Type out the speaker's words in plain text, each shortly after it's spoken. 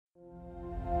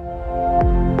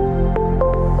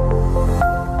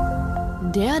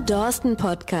Der Dorsten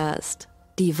Podcast.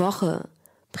 Die Woche.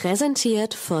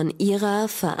 Präsentiert von Ihrer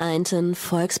vereinten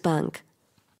Volksbank.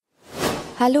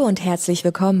 Hallo und herzlich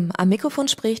willkommen. Am Mikrofon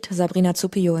spricht Sabrina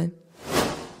Czupiol.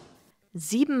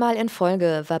 7-mal in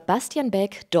Folge war Bastian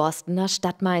Beck Dorstener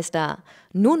Stadtmeister.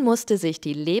 Nun musste sich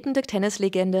die lebende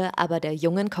Tennislegende aber der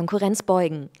jungen Konkurrenz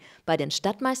beugen. Bei den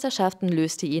Stadtmeisterschaften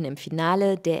löste ihn im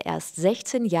Finale der erst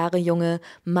 16 Jahre junge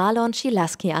Marlon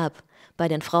Schilaski ab. Bei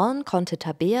den Frauen konnte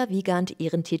Tabea Wiegand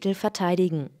ihren Titel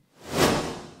verteidigen.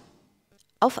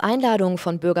 Auf Einladung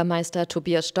von Bürgermeister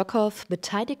Tobias Stockhoff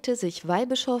beteiligte sich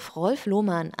Weihbischof Rolf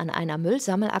Lohmann an einer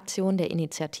Müllsammelaktion der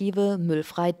Initiative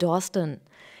Müllfrei Dorsten.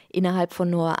 Innerhalb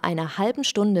von nur einer halben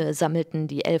Stunde sammelten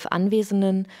die 11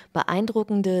 Anwesenden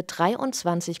beeindruckende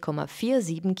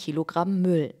 23,47 Kilogramm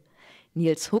Müll.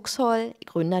 Nils Huxholl,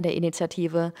 Gründer der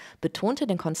Initiative, betonte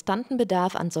den konstanten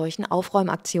Bedarf an solchen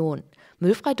Aufräumaktionen.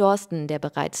 Müllfrei Dorsten, der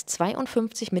bereits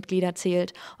 52 Mitglieder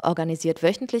zählt, organisiert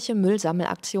wöchentliche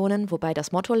Müllsammelaktionen, wobei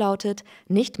das Motto lautet: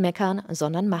 nicht meckern,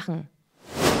 sondern machen.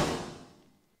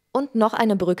 Und noch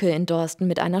eine Brücke in Dorsten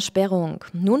mit einer Sperrung.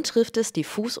 Nun trifft es die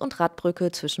Fuß- und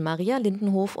Radbrücke zwischen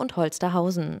Maria-Lindenhof und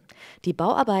Holsterhausen. Die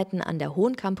Bauarbeiten an der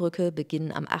Hohenkammbrücke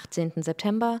beginnen am 18.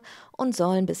 September und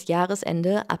sollen bis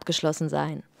Jahresende abgeschlossen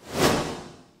sein.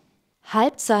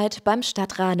 Halbzeit beim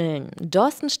Stadtradeln.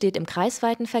 Dorsten steht im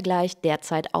kreisweiten Vergleich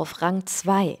derzeit auf Rang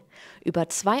 2. Über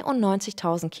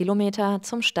 92.000 Kilometer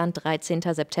zum Stand 13.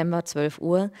 September 12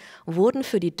 Uhr wurden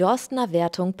für die Dorstener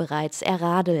Wertung bereits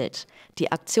erradelt.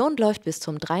 Die Aktion läuft bis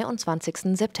zum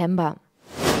 23. September.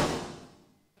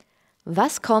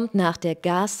 Was kommt nach der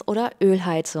Gas- oder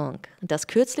Ölheizung? Das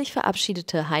kürzlich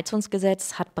verabschiedete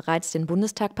Heizungsgesetz hat bereits den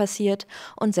Bundestag passiert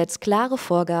und setzt klare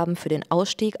Vorgaben für den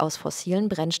Ausstieg aus fossilen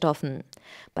Brennstoffen.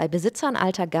 Bei Besitzern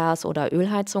alter Gas- oder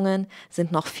Ölheizungen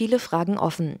sind noch viele Fragen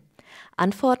offen.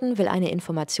 Antworten will eine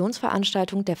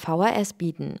Informationsveranstaltung der VHS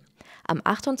bieten. Am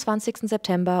 28.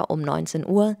 September um 19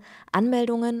 Uhr,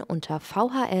 Anmeldungen unter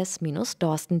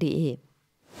vhs-dorsten.de.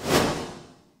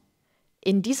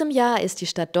 In diesem Jahr ist die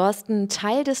Stadt Dorsten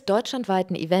Teil des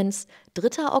deutschlandweiten Events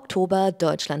 3. Oktober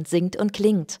Deutschland singt und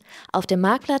klingt. Auf dem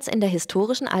Marktplatz in der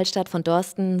historischen Altstadt von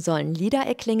Dorsten sollen Lieder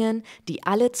erklingen, die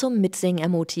alle zum Mitsingen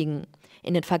ermutigen.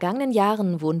 In den vergangenen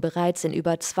Jahren wurden bereits in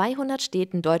über 200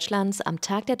 Städten Deutschlands am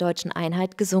Tag der deutschen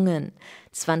Einheit gesungen.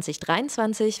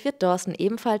 2023 wird Dorsten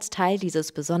ebenfalls Teil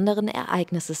dieses besonderen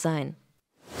Ereignisses sein.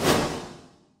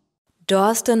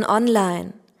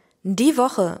 Dorsten-Online. Die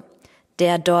Woche.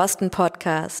 Der Dorsten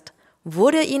Podcast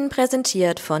wurde Ihnen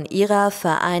präsentiert von Ihrer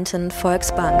vereinten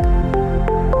Volksbank.